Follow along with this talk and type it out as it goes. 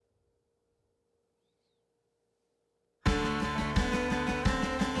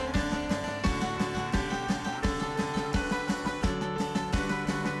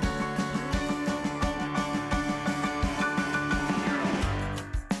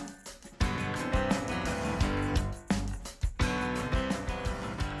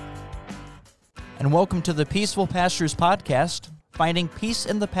and welcome to the Peaceful Pastures Podcast, finding peace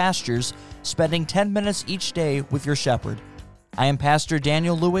in the pastures, spending 10 minutes each day with your shepherd. I am Pastor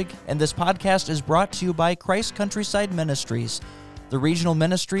Daniel Lewig, and this podcast is brought to you by Christ Countryside Ministries, the regional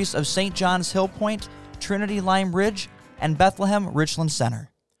ministries of St. John's Hill Point, Trinity Lime Ridge, and Bethlehem Richland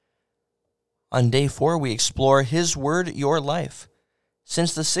Center. On day 4, we explore His Word, Your Life.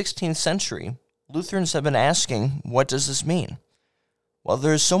 Since the 16th century, Lutherans have been asking, what does this mean? Well,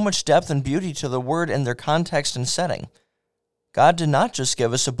 there is so much depth and beauty to the Word and their context and setting. God did not just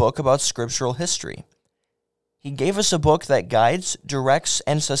give us a book about scriptural history. He gave us a book that guides, directs,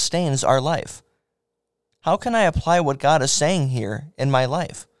 and sustains our life. How can I apply what God is saying here in my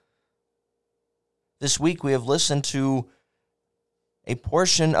life? This week we have listened to a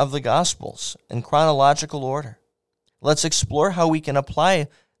portion of the Gospels in chronological order. Let's explore how we can apply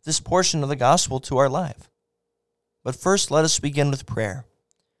this portion of the Gospel to our life. But first, let us begin with prayer.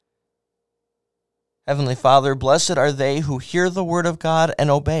 Heavenly Father, blessed are they who hear the word of God and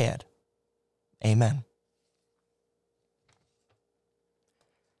obey it. Amen.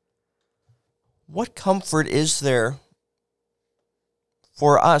 What comfort is there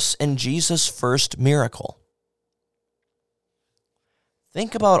for us in Jesus' first miracle?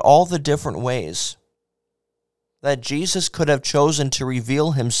 Think about all the different ways that Jesus could have chosen to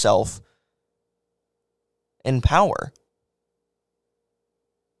reveal himself in power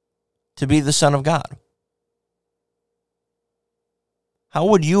to be the Son of God. How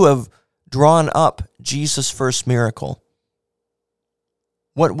would you have drawn up Jesus' first miracle?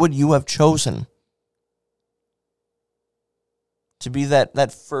 What would you have chosen to be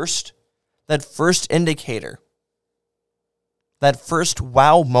that first indicator, that first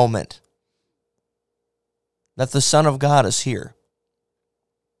wow moment that the Son of God is here?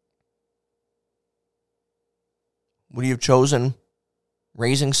 Would you have chosen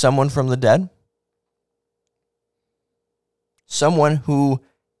raising someone from the dead? Someone who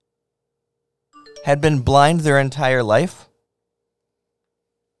had been blind their entire life?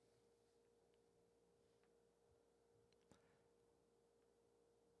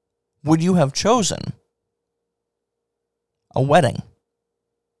 Would you have chosen a wedding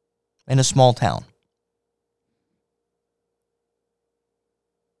in a small town?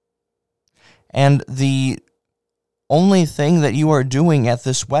 And the only thing that you are doing at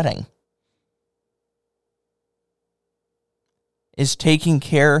this wedding is taking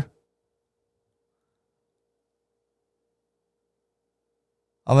care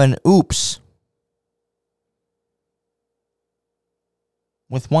of an oops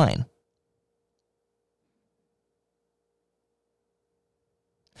with wine.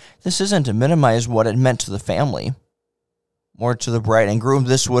 This isn't to minimize what it meant to the family or to the bride and groom.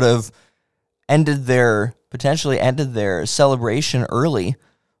 This would have potentially ended their celebration early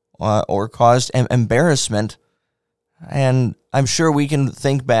or caused embarrassment. And I'm sure we can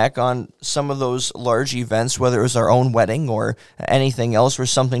think back on some of those large events, whether it was our own wedding or anything else where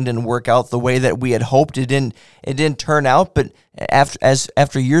something didn't work out the way that we had hoped. It didn't turn out, but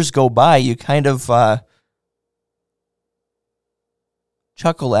after years go by, you kind of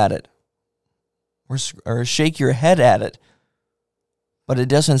chuckle at it or shake your head at it. But it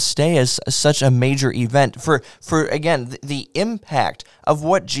doesn't stay as such a major event. For again, the impact of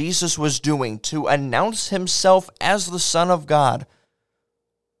what Jesus was doing to announce himself as the Son of God,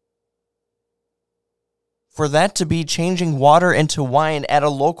 for that to be changing water into wine at a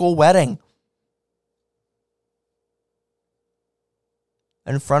local wedding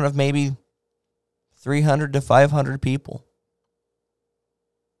in front of maybe 300 to 500 people.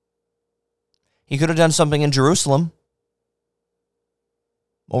 He could have done something in Jerusalem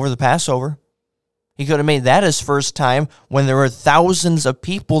over the Passover. He could have made that his first time when there were thousands of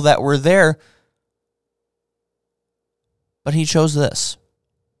people that were there. But he chose this.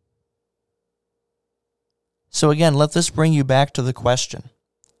 So again, let this bring you back to the question.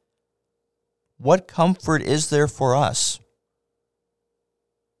 What comfort is there for us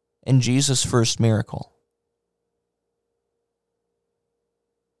in Jesus' first miracle?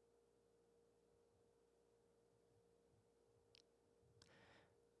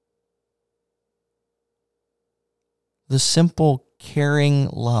 The simple, caring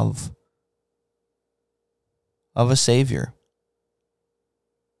love of a Savior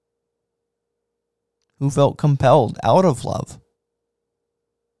who felt compelled out of love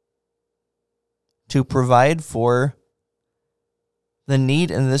to provide for the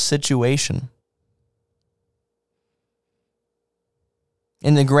need in this situation.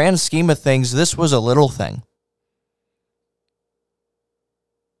 In the grand scheme of things, this was a little thing.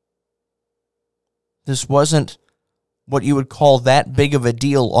 This wasn't what you would call that big of a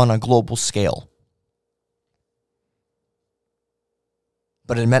deal on a global scale.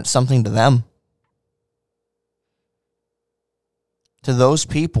 but it meant something to them. To those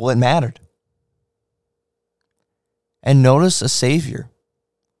people, it mattered. And notice a Savior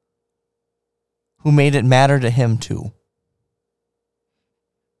who made it matter to him too.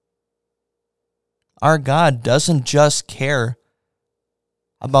 Our God doesn't just care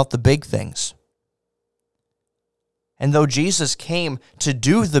about the big things. And though Jesus came to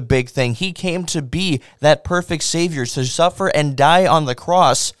do the big thing, he came to be that perfect Savior, to suffer and die on the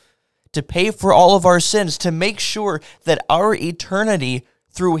cross, to pay for all of our sins, to make sure that our eternity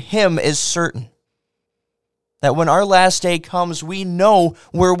through him is certain. That when our last day comes, we know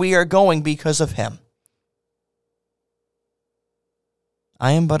where we are going because of him.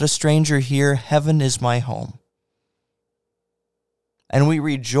 I am but a stranger here, heaven is my home. And we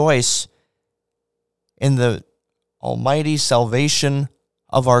rejoice in the almighty salvation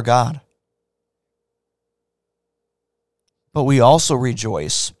of our God. But we also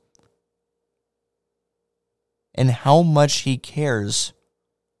rejoice in how much he cares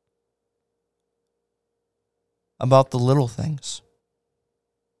about the little things.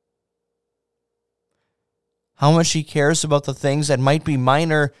 How much he cares about the things that might be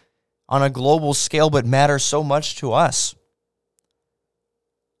minor on a global scale but matter so much to us.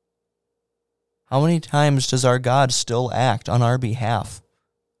 How many times does our God still act on our behalf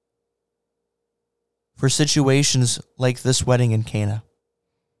for situations like this wedding in Cana?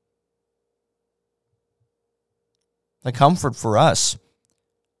 The comfort for us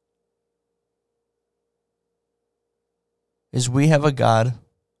is we have a God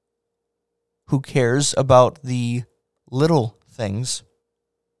who cares about the little things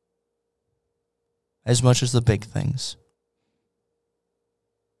as much as the big things.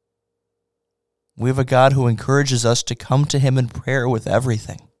 We have a God who encourages us to come to him in prayer with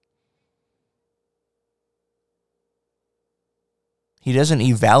everything. He doesn't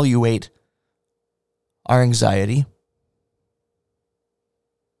evaluate our anxiety.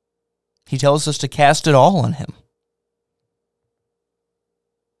 He tells us to cast it all on him.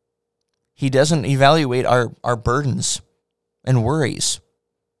 He doesn't evaluate our burdens and worries.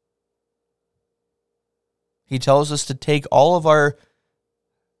 He tells us to take all of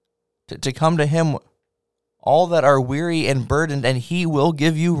to come to him, all that are weary and burdened, and he will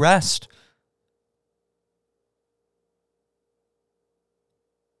give you rest.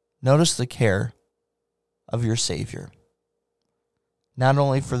 Notice the care of your Savior. Not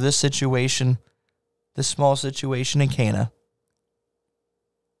only for this situation, this small situation in Cana,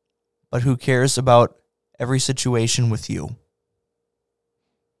 but who cares about every situation with you.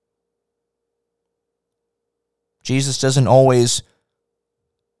 Jesus doesn't always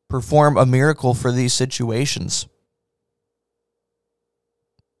perform a miracle for these situations,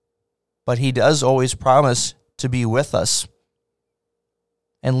 but he does always promise to be with us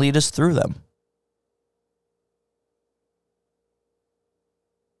and lead us through them.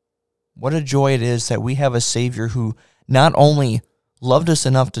 What a joy it is that we have a Savior who not only loved us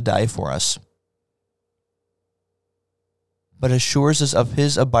enough to die for us, but assures us of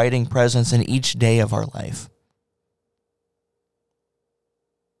his abiding presence in each day of our life.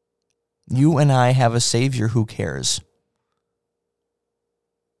 You and I have a Savior who cares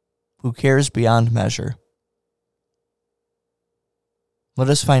beyond measure. Let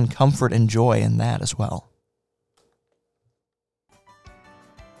us find comfort and joy in that as well.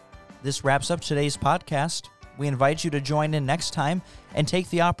 This wraps up today's podcast. We invite you to join in next time and take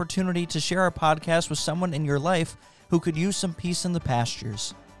the opportunity to share our podcast with someone in your life who could use some peace in the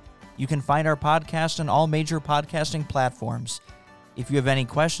pastures. You can find our podcast on all major podcasting platforms. If you have any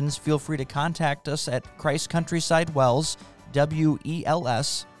questions, feel free to contact us at Christ Countryside Wells,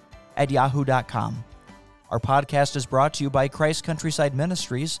 WELS, @yahoo.com. Our podcast is brought to you by Christ Countryside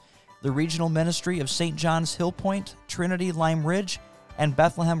Ministries, the regional ministry of St. John's Hill Point, Trinity Lime Ridge, and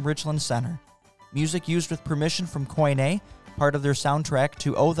Bethlehem Richland Center. Music used with permission from Koine, part of their soundtrack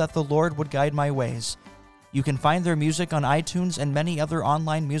to Oh That the Lord Would Guide My Ways. You can find their music on iTunes and many other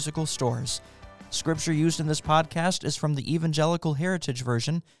online musical stores. Scripture used in this podcast is from the Evangelical Heritage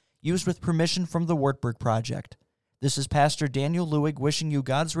Version, used with permission from the Wartburg Project. This is Pastor Daniel Lewig wishing you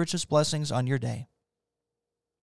God's richest blessings on your day.